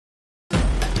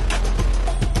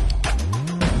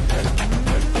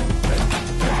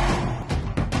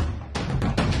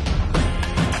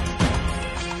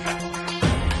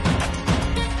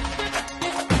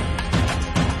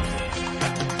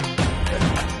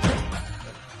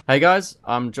Hey guys,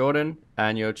 I'm Jordan,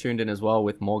 and you're tuned in as well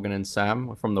with Morgan and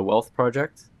Sam from the Wealth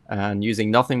Project. And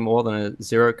using nothing more than a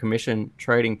zero commission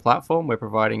trading platform, we're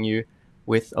providing you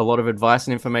with a lot of advice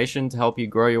and information to help you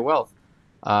grow your wealth.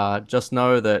 Just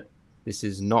know that this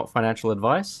is not financial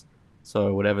advice,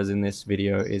 so whatever's in this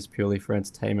video is purely for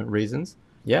entertainment reasons.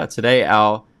 Yeah, today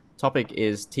our topic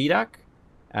is TDAC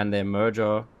and their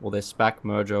merger, or their Spac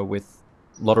merger with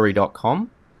lottery.com.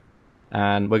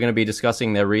 And we're going to be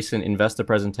discussing their recent investor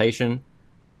presentation.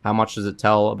 How much does it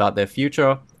tell about their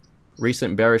future?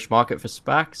 Recent bearish market for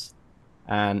SPACs,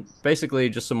 and basically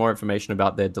just some more information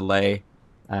about their delay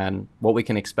and what we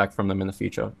can expect from them in the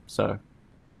future. So,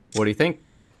 what do you think?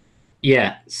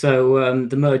 Yeah, so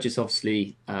the merge is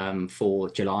obviously for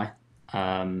July,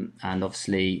 and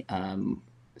obviously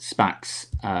SPACs,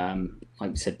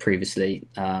 like we said previously,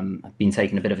 have been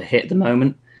taking a bit of a hit at the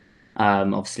moment.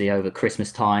 Obviously over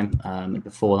Christmas time, and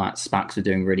before that, SPACs were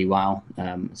doing really well,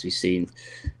 as we've seen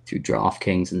through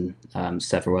DraftKings and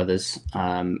several others.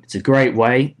 It's a great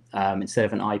way instead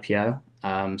of an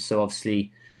IPO. So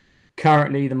obviously,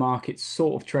 currently the market's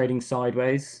sort of trading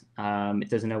sideways. It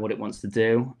doesn't know what it wants to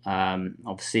do.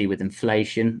 Obviously, with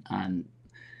inflation and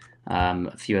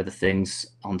a few other things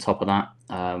on top of that,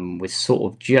 we're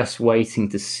sort of just waiting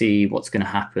to see what's going to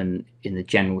happen in the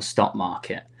general stock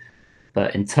market.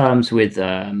 But in terms with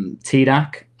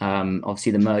TDAC,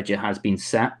 obviously the merger has been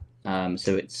set,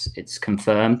 so it's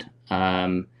confirmed.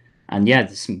 And yeah,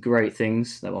 there's some great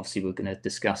things that obviously we're going to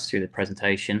discuss through the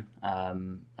presentation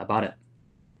about it.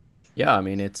 Yeah, I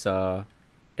mean it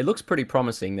looks pretty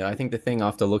promising. I think the thing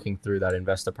after looking through that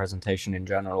investor presentation in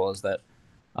general is that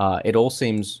it all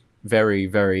seems very,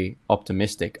 very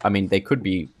optimistic. I mean, they could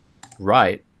be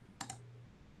right.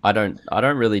 I don't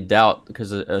really doubt,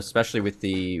 because especially with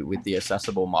the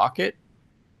accessible market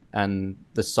and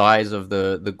the size of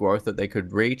the growth that they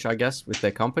could reach, I guess, with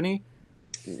their company,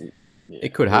 Yeah.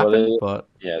 it could Well, happen. But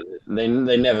yeah, they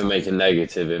never make a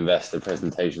negative investor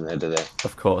presentation, there, do they?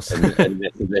 of course,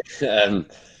 Admittedly, yeah,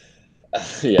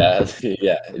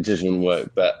 yeah, it just wouldn't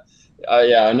work. But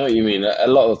yeah, I know what you mean. A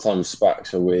lot of the time,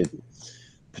 SPACs are with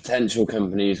potential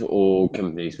companies or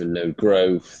companies with no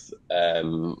growth.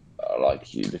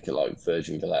 Like you look at like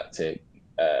Virgin Galactic,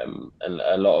 and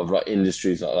a lot of like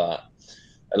industries like that.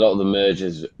 A lot of the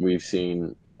mergers we've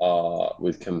seen are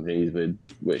with companies with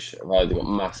which have either got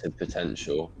massive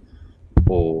potential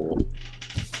or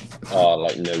are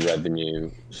like no revenue,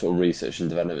 sort of research and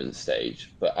development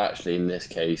stage. But actually, in this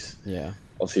case, yeah.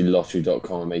 obviously,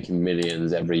 lottery.com are making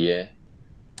millions every year.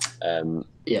 Um,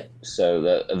 Yeah. so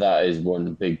that is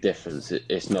one big difference.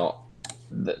 It's not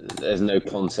there's no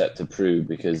concept to prove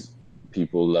because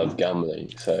people love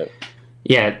gambling. So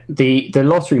Yeah, the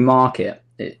lottery market,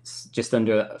 it's just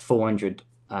under a $400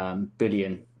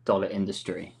 billion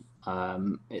industry.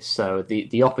 So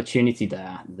the opportunity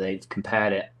there, they've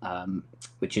compared it,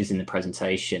 which is in the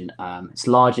presentation. It's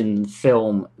larger than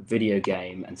film, video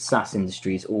game, and SaaS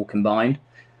industries all combined.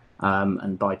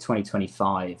 And by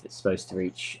 2025, it's supposed to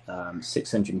reach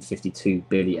 652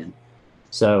 billion.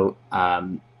 So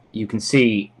you can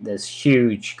see there's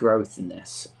huge growth in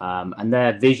this, and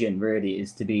their vision really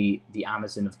is to be the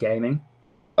Amazon of gaming.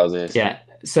 I was gonna say, Yeah.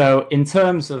 So in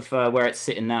terms of where it's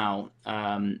sitting now,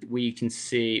 we can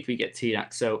see if we get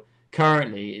TDAC. So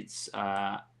currently it's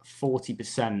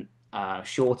 40%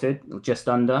 shorted, or just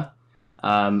under.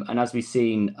 And as we've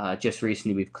seen just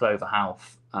recently with Clover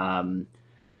Health,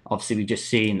 obviously we've just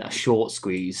seen a short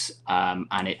squeeze,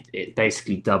 and it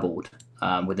basically doubled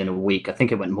within a week. I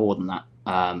think it went more than that.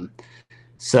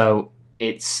 So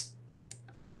it's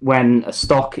when a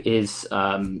stock is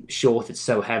shorted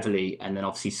so heavily and then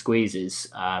obviously squeezes,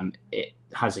 it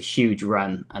has a huge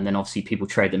run, and then obviously people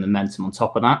trade the momentum on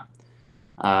top of that.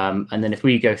 And then if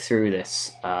we go through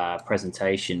this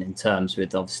presentation in terms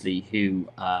with obviously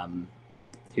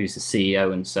who's the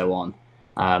CEO and so on,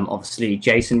 obviously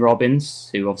Jason Robbins,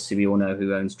 who obviously we all know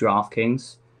who owns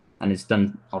DraftKings and has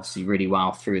done obviously really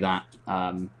well through that.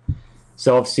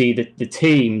 So obviously the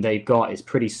team they've got is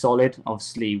pretty solid.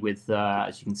 Obviously with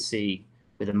as you can see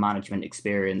with the management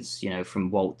experience,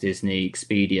 from Walt Disney,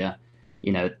 Expedia,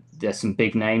 there's some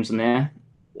big names in there.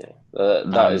 yeah,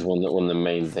 that is one of the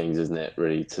main things, isn't it?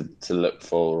 Really, to look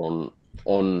for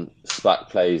on SPAC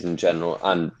plays in general,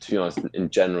 and to be honest, in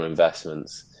general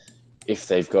investments. If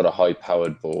they've got a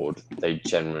high-powered board, they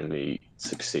generally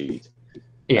succeed.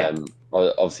 Yeah,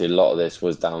 Obviously, a lot of this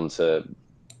was down to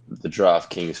the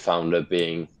DraftKings founder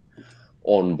being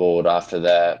on board after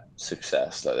their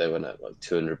success. Like they went at like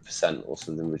 200% or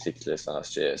something ridiculous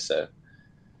last year. So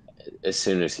as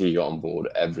soon as he got on board,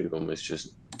 everyone was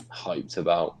just hyped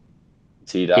about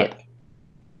yeah. TDAC.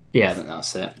 Yeah, I think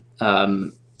that's it.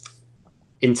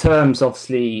 In terms,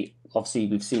 obviously,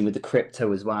 we've seen with the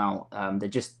crypto as well. They're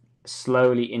just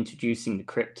slowly introducing the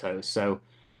crypto, so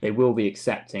they will be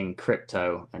accepting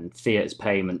crypto and fiat as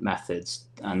payment methods,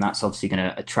 and that's obviously going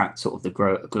to attract sort of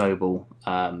the global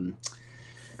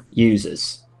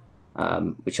users,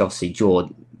 which obviously draw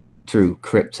through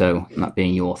crypto, and that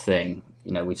being your thing.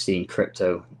 You know, we've seen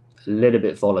crypto a little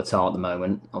bit volatile at the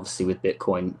moment, obviously with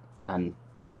Bitcoin and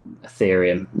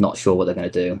Ethereum. Not sure what they're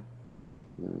going to do.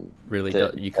 Really,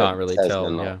 you can't really Tesla tell.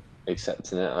 not Yeah.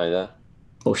 accepting it either.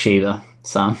 Or Shiba,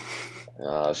 Sam.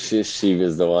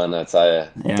 Shiva's the one, I tell you.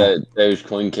 Yeah.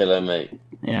 Dogecoin killer, mate.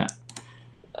 Yeah.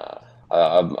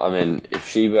 I mean, if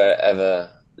Shiba ever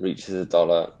reaches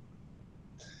 $1,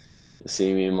 you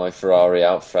see me in my Ferrari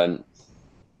out front.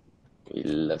 We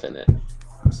loving it.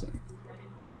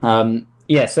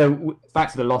 Yeah, so back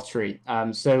to the lottery.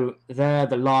 So they're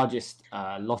the largest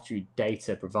lottery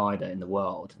data provider in the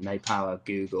world, and they power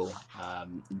Google,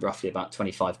 roughly about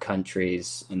 25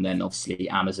 countries, and then obviously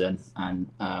Amazon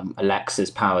and Alexa's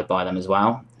powered by them as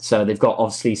well. So they've got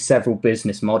obviously several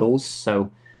business models. So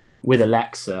with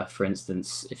Alexa, for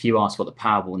instance, if you ask what the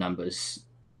Powerball numbers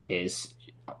is,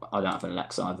 I don't have an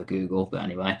Alexa, I have a Google, but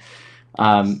anyway,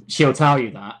 she'll tell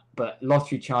you that. But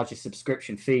lottery charges a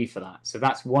subscription fee for that. So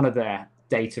that's one of their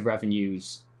data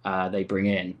revenues they bring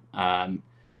in.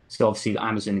 So obviously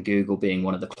Amazon and Google being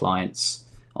one of the clients,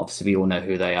 obviously we all know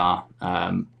who they are,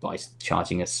 by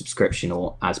charging a subscription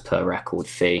or as per record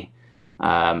fee.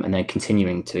 And then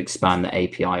continuing to expand the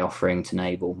API offering to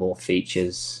enable more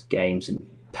features, games, and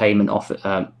payment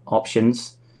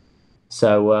options.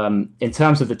 So in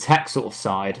terms of the tech sort of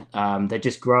side, they're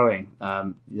just growing.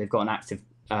 They've got an active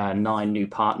 9 new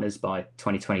partners by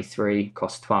 2023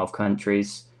 across 12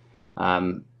 countries.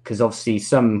 Because obviously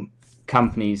some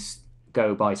companies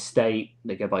go by state,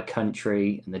 they go by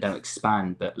country, and they don't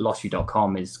expand. But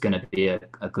Lottery.com is going to be a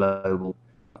global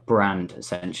brand,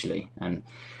 essentially. And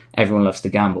everyone loves to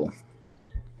gamble.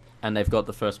 And they've got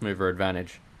the first mover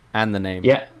advantage and the name.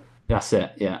 Yeah, that's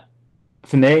it. Yeah.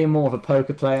 For me, I'm more of a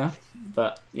poker player,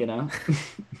 but, you know.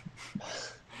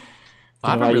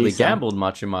 I haven't really gambled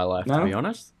much in my life, to be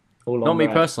honest. Not me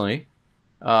personally.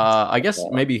 I guess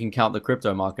maybe you can count the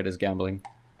crypto market as gambling.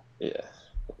 Yeah.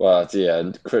 Well,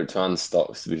 yeah, crypto and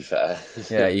stocks, to be fair.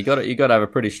 Yeah, you got to have a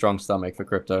pretty strong stomach for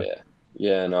crypto. Yeah.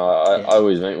 Yeah, no, I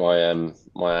always make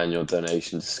my annual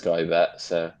donation to Sky Bet,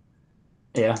 so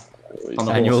yeah.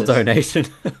 Annual donation.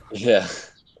 Yeah.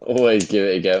 Always give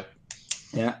it a go.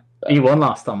 Yeah. You won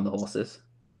last time on the horses.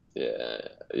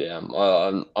 Yeah, I'm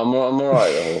all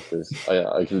right with horses.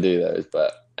 I can do those,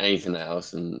 but anything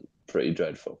else, I'm pretty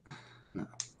dreadful.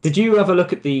 Did you have a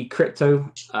look at the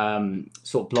crypto sort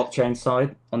of blockchain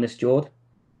side on this, Jord?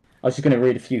 I was just going to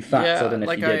read a few facts. I don't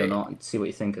know if you did or not, and see what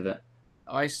you think of it.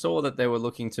 I saw that they were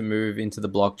looking to move into the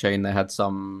blockchain. They had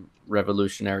some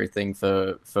revolutionary thing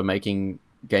for making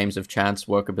games of chance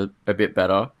work a bit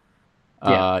better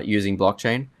using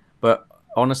blockchain. But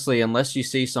honestly, unless you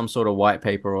see some sort of white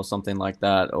paper or something like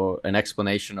that, or an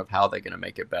explanation of how they're going to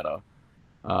make it better,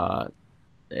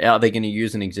 are they going to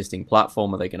use an existing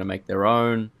platform? Are they going to make their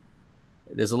own?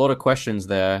 There's a lot of questions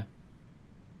there,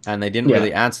 and they didn't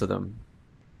really answer them.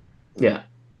 Yeah.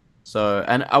 So,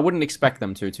 and I wouldn't expect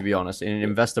them to be honest. In an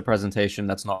investor presentation,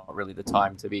 that's not really the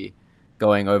time to be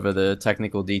going over the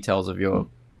technical details of your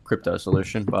crypto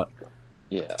solution. But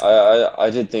yeah, I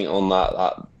did think on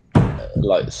that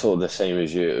like sort of the same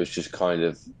as you. It was just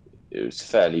it was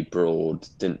fairly broad,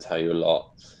 didn't tell you a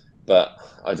lot. But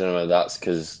I don't know whether that's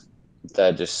because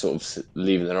they're just sort of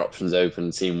leaving their options open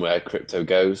and seeing where crypto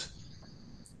goes.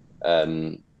 Yeah,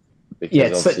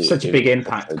 it's such a big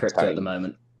impact crypto at the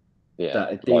moment.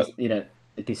 Yeah,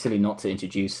 it'd be silly not to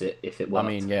introduce it if it worked. I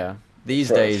mean, yeah. These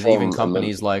days, even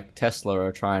companies like Tesla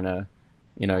are trying to,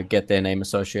 get their name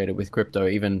associated with crypto,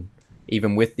 even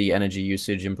with the energy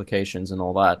usage implications and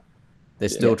all that. They're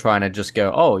still trying to just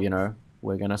go, oh,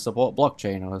 we're going to support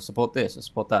blockchain or support this or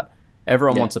support that.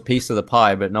 Everyone wants a piece of the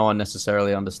pie, but no one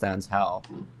necessarily understands how.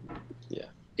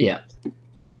 Yeah.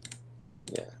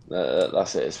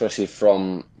 That's it. Especially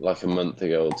from like a month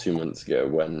ago or 2 months ago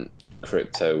when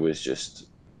crypto was just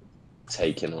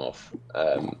taking off,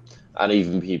 and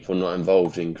even people not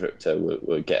involved in crypto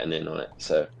were getting in on it.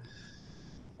 So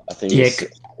I think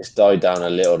it's died down a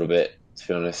little bit, to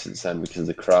be honest, since then because of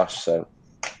the crash. So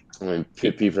I mean,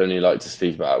 people only like to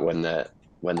speak about it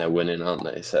when they're winning, aren't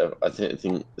they? So I think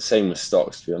the same with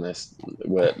stocks, to be honest.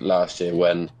 Where last year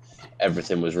when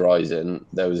everything was rising,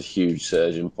 there was a huge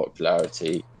surge in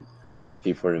popularity.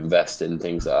 People were investing,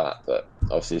 things like that. But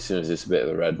obviously, as soon as it's a bit of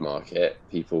a red market,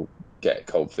 people get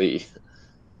cold feet.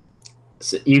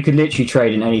 So you could literally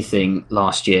trade in anything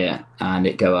last year and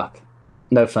it go up.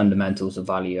 No fundamentals or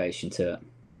valuation to it.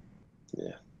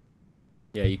 Yeah.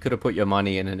 Yeah, you could have put your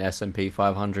money in an S&P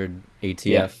 500 ETF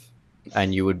Yeah.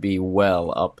 and you would be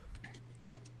well up.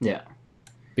 Yeah.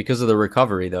 Because of the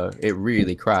recovery, though, it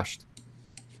really crashed.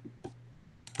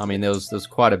 I mean, there's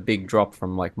quite a big drop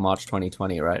from like March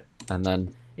 2020, right? And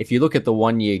then if you look at the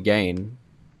 1 year gain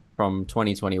from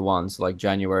 2021, so like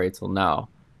January till now,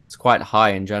 it's quite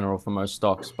high in general for most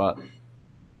stocks. But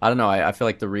I don't know. I feel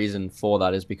like the reason for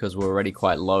that is because we're already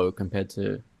quite low compared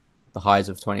to the highs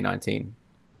of 2019.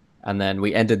 And then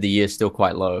we ended the year still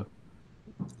quite low.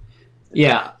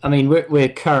 Yeah, I mean, we're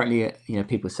currently,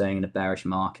 people saying in a bearish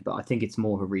market, but I think it's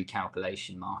more of a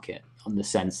recalculation market on the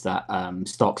sense that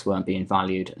stocks weren't being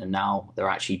valued and now they're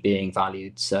actually being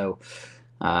valued. So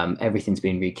everything's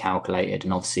being recalculated,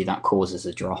 and obviously that causes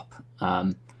a drop.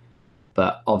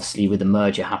 But obviously, with the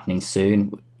merger happening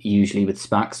soon, usually with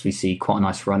Spacs, we see quite a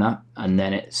nice run up, and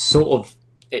then it sort of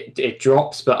it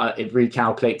drops, but it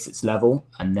recalculates its level,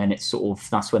 and then it's sort of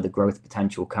that's where the growth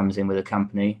potential comes in with a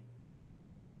company.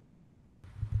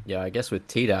 Yeah, I guess with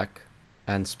TDAC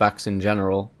and SPACs in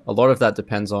general, a lot of that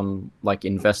depends on like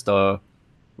investor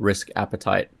risk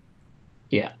appetite.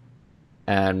 Yeah.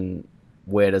 And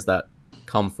where does that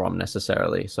come from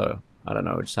necessarily? So I don't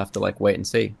know. We just have to like wait and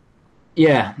see.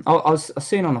 Yeah, I was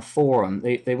seeing on a forum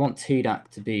they want TDAC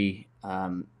to be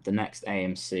the next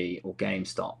AMC or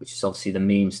GameStop, which is obviously the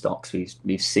meme stocks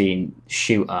we've seen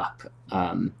shoot up.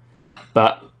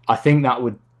 But I think that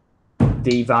would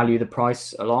devalue the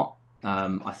price a lot.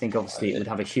 I think obviously it would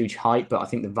have a huge hype, but I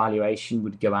think the valuation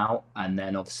would go out, and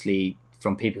then obviously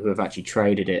from people who have actually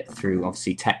traded it through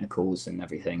obviously technicals and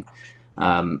everything,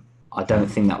 I don't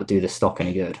think that would do the stock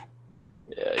any good.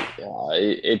 Yeah,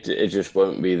 it just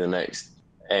won't be the next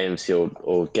AMC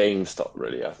or GameStop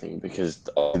really. I think because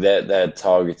they're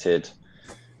targeted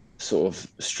sort of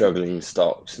struggling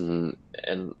stocks and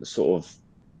sort of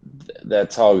they're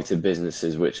targeted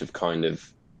businesses which have kind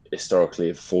of historically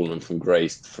have fallen from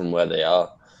grace from where they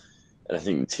are, and I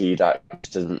think TDAC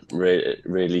doesn't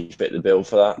really fit the bill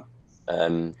for that.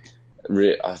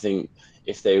 I think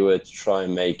if they were to try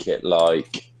and make it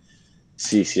like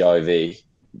CCIV,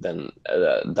 then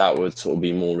that would sort of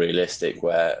be more realistic.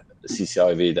 Where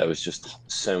CCIV, there was just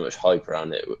so much hype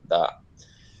around it that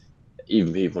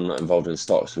even people not involved in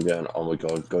stocks were going, "Oh my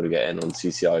god, got to get in on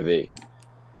CCIV."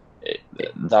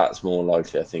 That's more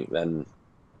likely, I think, than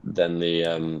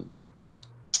the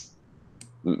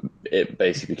it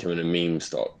basically becoming a meme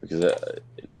stock, because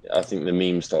I think the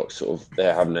meme stocks sort of they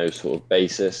have no sort of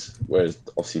basis, whereas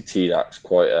obviously TDAC's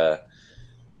quite a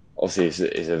obviously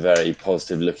is a very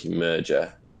positive looking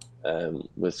merger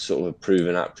with sort of a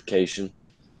proven application.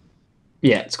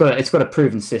 Yeah, it's got a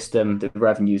proven system. The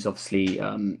revenue's obviously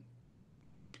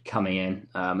coming in,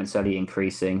 and it's only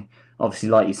increasing. Obviously,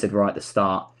 like you said right at the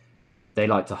start, they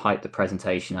like to hype the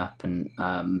presentation up, and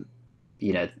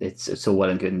it's all well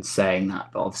and good in saying that,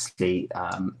 but obviously,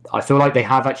 I feel like they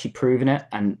have actually proven it,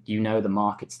 and the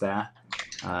market's there.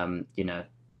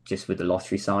 Just with the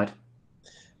lottery side.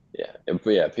 Yeah,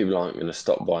 but yeah, people aren't going to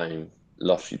stop buying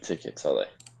lottery tickets, are they?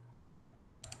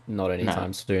 Not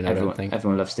anytime soon, I don't think.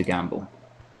 Everyone loves to gamble.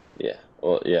 Yeah,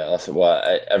 well, yeah, that's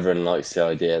why everyone likes the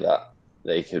idea that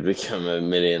they could become a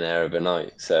millionaire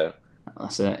overnight. So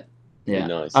that's it. Yeah,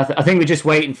 nice. I think we're just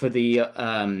waiting for the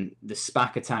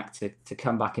SPAC attack to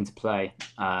come back into play,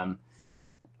 and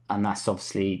that's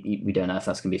obviously we don't know if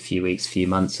that's going to be a few weeks, few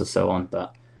months, or so on.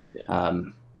 But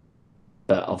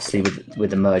but obviously with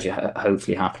the merger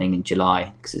hopefully happening in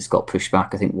July, because it's got pushed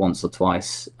back I think once or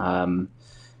twice.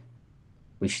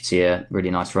 We should see a really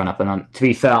nice run up. And to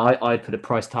be fair, I'd put a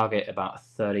price target about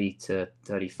 $30 to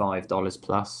 $35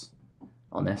 plus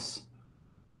on this.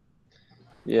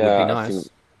 Yeah, would be nice.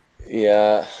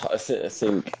 I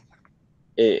think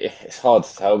it's hard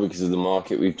to tell because of the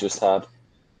market we've just had.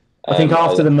 I think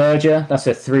after the merger, that's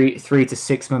a 3 to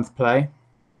 6 month play.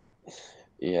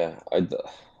 Yeah, I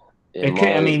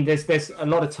mean, there's a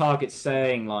lot of targets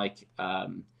saying like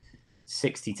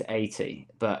 60 to 80,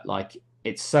 but like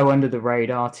it's so under the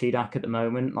radar TDAC at the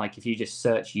moment. Like if you just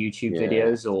search YouTube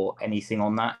videos or anything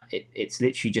on that, it's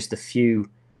literally just a few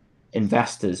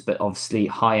investors, but obviously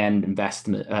high-end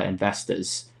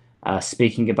investors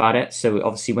speaking about it. So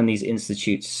obviously when these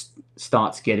institutes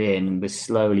start to get in, and we're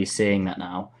slowly seeing that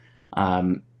now,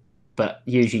 but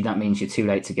usually that means you're too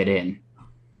late to get in.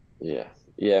 Yeah,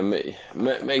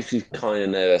 makes me kind of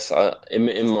nervous. I've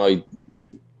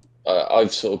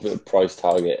sort of put a price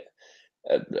target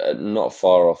not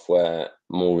far off where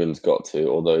Morgan's got to,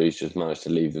 although he's just managed to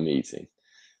leave the meeting.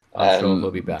 I'm sure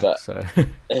he'll be back. But, so,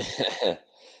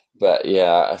 but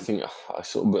yeah, I think I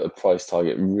sort of put a price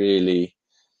target really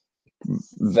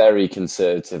very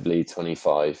conservatively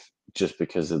 25, just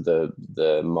because of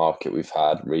the market we've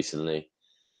had recently.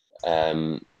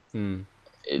 Hmm.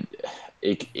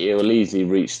 It will easily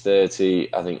reach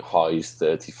 30. I think highs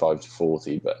 35 to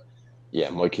 40, but yeah,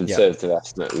 my conservative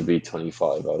estimate would be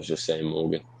 25. I was just saying,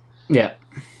 Morgan. Yeah.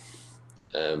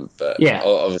 But Yeah.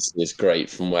 obviously it's great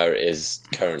from where it is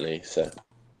currently. So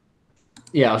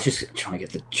Yeah, I was just trying to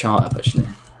get the chart up actually.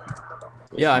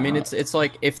 Yeah, I mean it's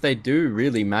like if they do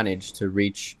really manage to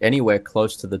reach anywhere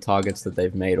close to the targets that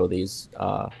they've made, or these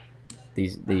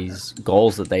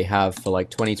goals that they have for like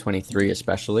 2023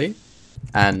 especially,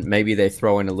 and maybe they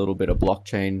throw in a little bit of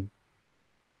blockchain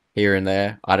here and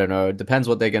there. I don't know. It depends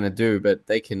what they're going to do, but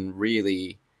they can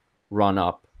really run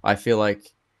up. I feel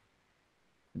like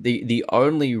the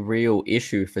only real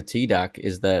issue for TDAC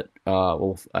is that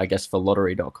well, I guess for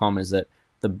lottery.com is that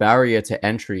the barrier to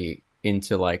entry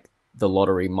into like the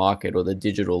lottery market or the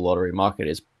digital lottery market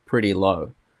is pretty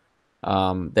low.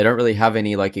 They don't really have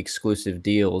any like exclusive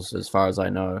deals as far as I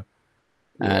know.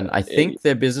 And yeah, I think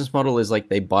their business model is like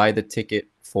they buy the ticket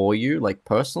for you, like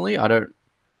personally. I don't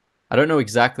know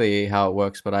exactly how it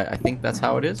works, but I think that's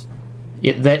how it is.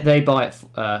 Yeah, they buy it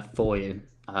for you.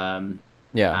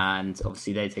 Yeah. And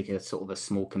obviously they take a sort of a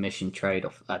small commission trade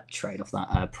off that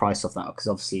price off that, because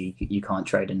obviously you can't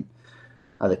trade in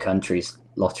other countries'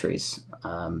 lotteries.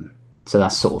 So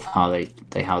that's sort of how they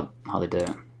do it.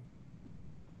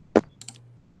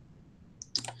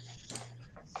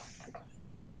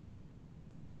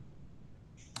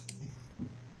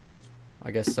 I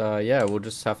guess yeah, we'll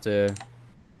just have to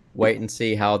wait and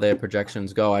see how their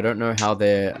projections go. I don't know how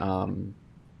their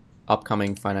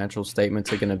upcoming financial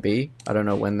statements are going to be. I don't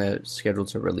know when they're scheduled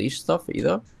to release stuff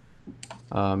either.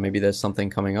 Maybe there's something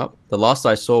coming up. The last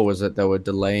I saw was that they were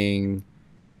going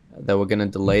to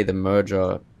delay the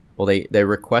merger, or they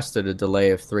requested a delay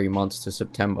of 3 months to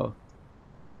September.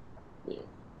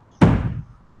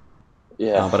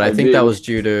 yeah. But I think that was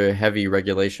due to heavy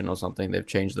regulation or something. They've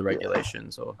changed the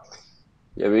regulations or.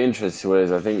 Yeah, it'd be interesting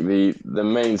ways. I think the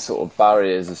main sort of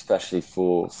barriers, especially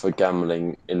for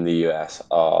gambling in the US,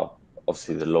 are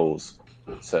obviously the laws.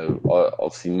 So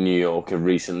obviously New York have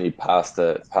recently passed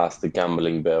the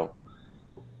gambling bill,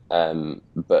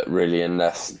 but really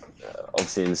unless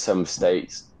obviously in some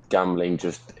states gambling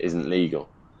just isn't legal.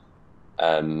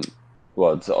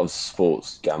 Well, it's of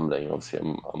sports gambling. Obviously,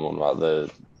 I'm on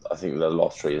about I think the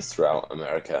lottery is throughout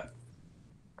America.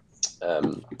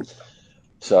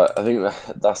 So I think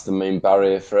that's the main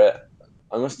barrier for it.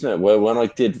 I must admit, when I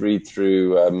did read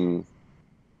through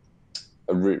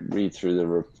read through the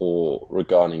report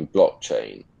regarding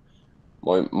blockchain,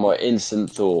 my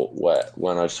instant thought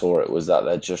when I saw it was that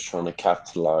they're just trying to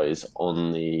capitalize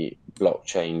on the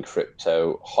blockchain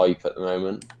crypto hype at the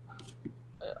moment.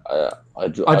 I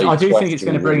do think it's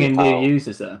going to bring really in new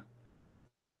users though.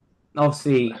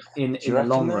 Obviously, in the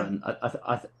long that? run,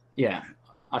 yeah,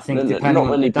 I think depending not on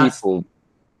many that's people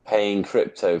paying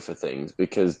crypto for things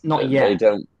because not they yet.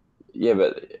 don't. Yeah,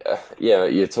 but yeah,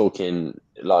 you're talking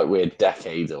like we're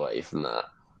decades away from that.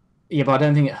 Yeah, but I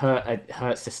don't think it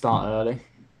hurts to start early.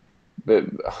 But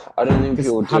I don't think Because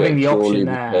people do having it the purely option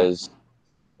there, because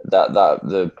that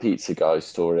the pizza guy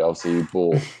story. Obviously, he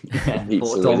bought yeah, pizza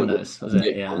bought with Domino's, was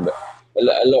it? Yeah, Bitcoin, but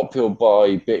a lot of people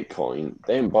buy Bitcoin.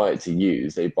 They don't buy it to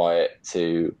use; they buy it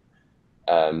to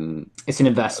it's an like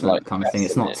investment kind of thing.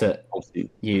 invest It's in not it. to Obviously,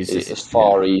 use as it's yeah.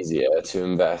 far easier to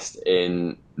invest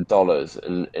in dollars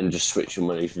and just switch your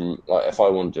money from, like, if I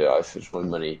want to do it, I switch my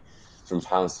money from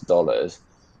pounds to dollars,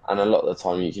 and a lot of the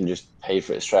time you can just pay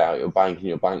for it straight out your bank, and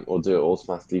your bank will do it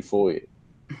automatically for you.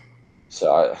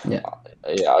 So Yeah.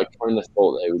 I kind of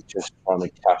thought they were just trying to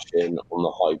cash in on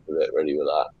the hype of it, really, with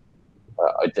that.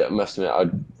 I must admit,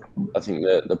 I think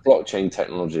the blockchain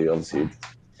technology obviously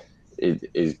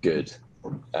is good,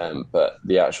 but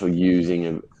the actual using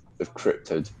of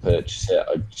crypto to purchase it,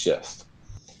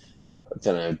 I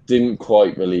don't know, didn't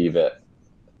quite believe it,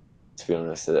 to be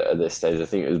honest. At this stage, I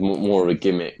think it was more of a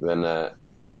gimmick than a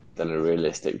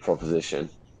realistic proposition.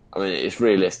 I mean, it's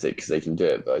realistic because they can do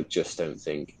it, but I just don't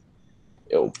think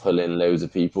it'll pull in loads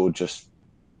of people just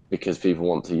because people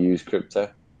want to use crypto.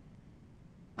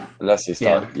 Unless they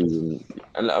start using,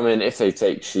 and I mean, if they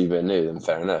take Shiba Inu, then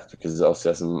fair enough, because obviously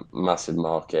that's a massive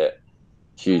market,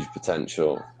 huge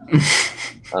potential, and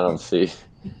obviously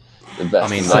the best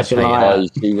Such a investment liar. by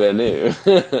Shiba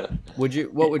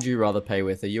Inu. What would you rather pay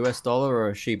with, a US dollar or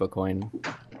a Shiba coin?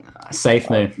 Safe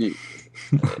move.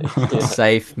 Yeah,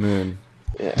 Safe moon.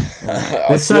 yeah.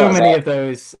 There's To be so honest, many of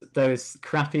those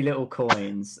crappy little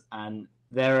coins, and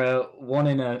They're a 1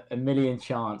 in a million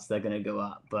chance they're going to go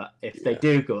up, but if they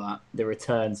do go up, the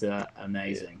returns are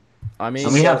amazing. I mean,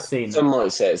 and we have seen some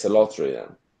might say it's a lottery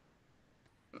then.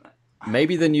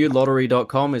 Maybe the new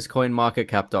lottery.com is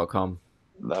coinmarketcap.com.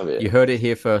 Love it. You heard it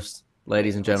here first,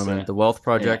 ladies and gentlemen. The Wealth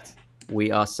Project.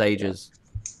 We are sages.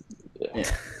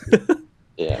 Yeah.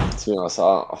 Yeah. To be honest,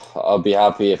 I'll be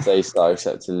happy if they start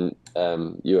accepting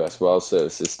US Wealth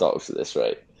Services stocks at this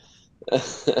rate.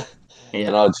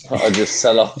 And I'll just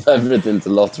sell off everything to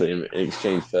lottery in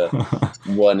exchange for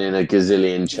 1 in a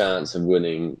gazillion chance of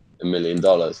winning $1 million.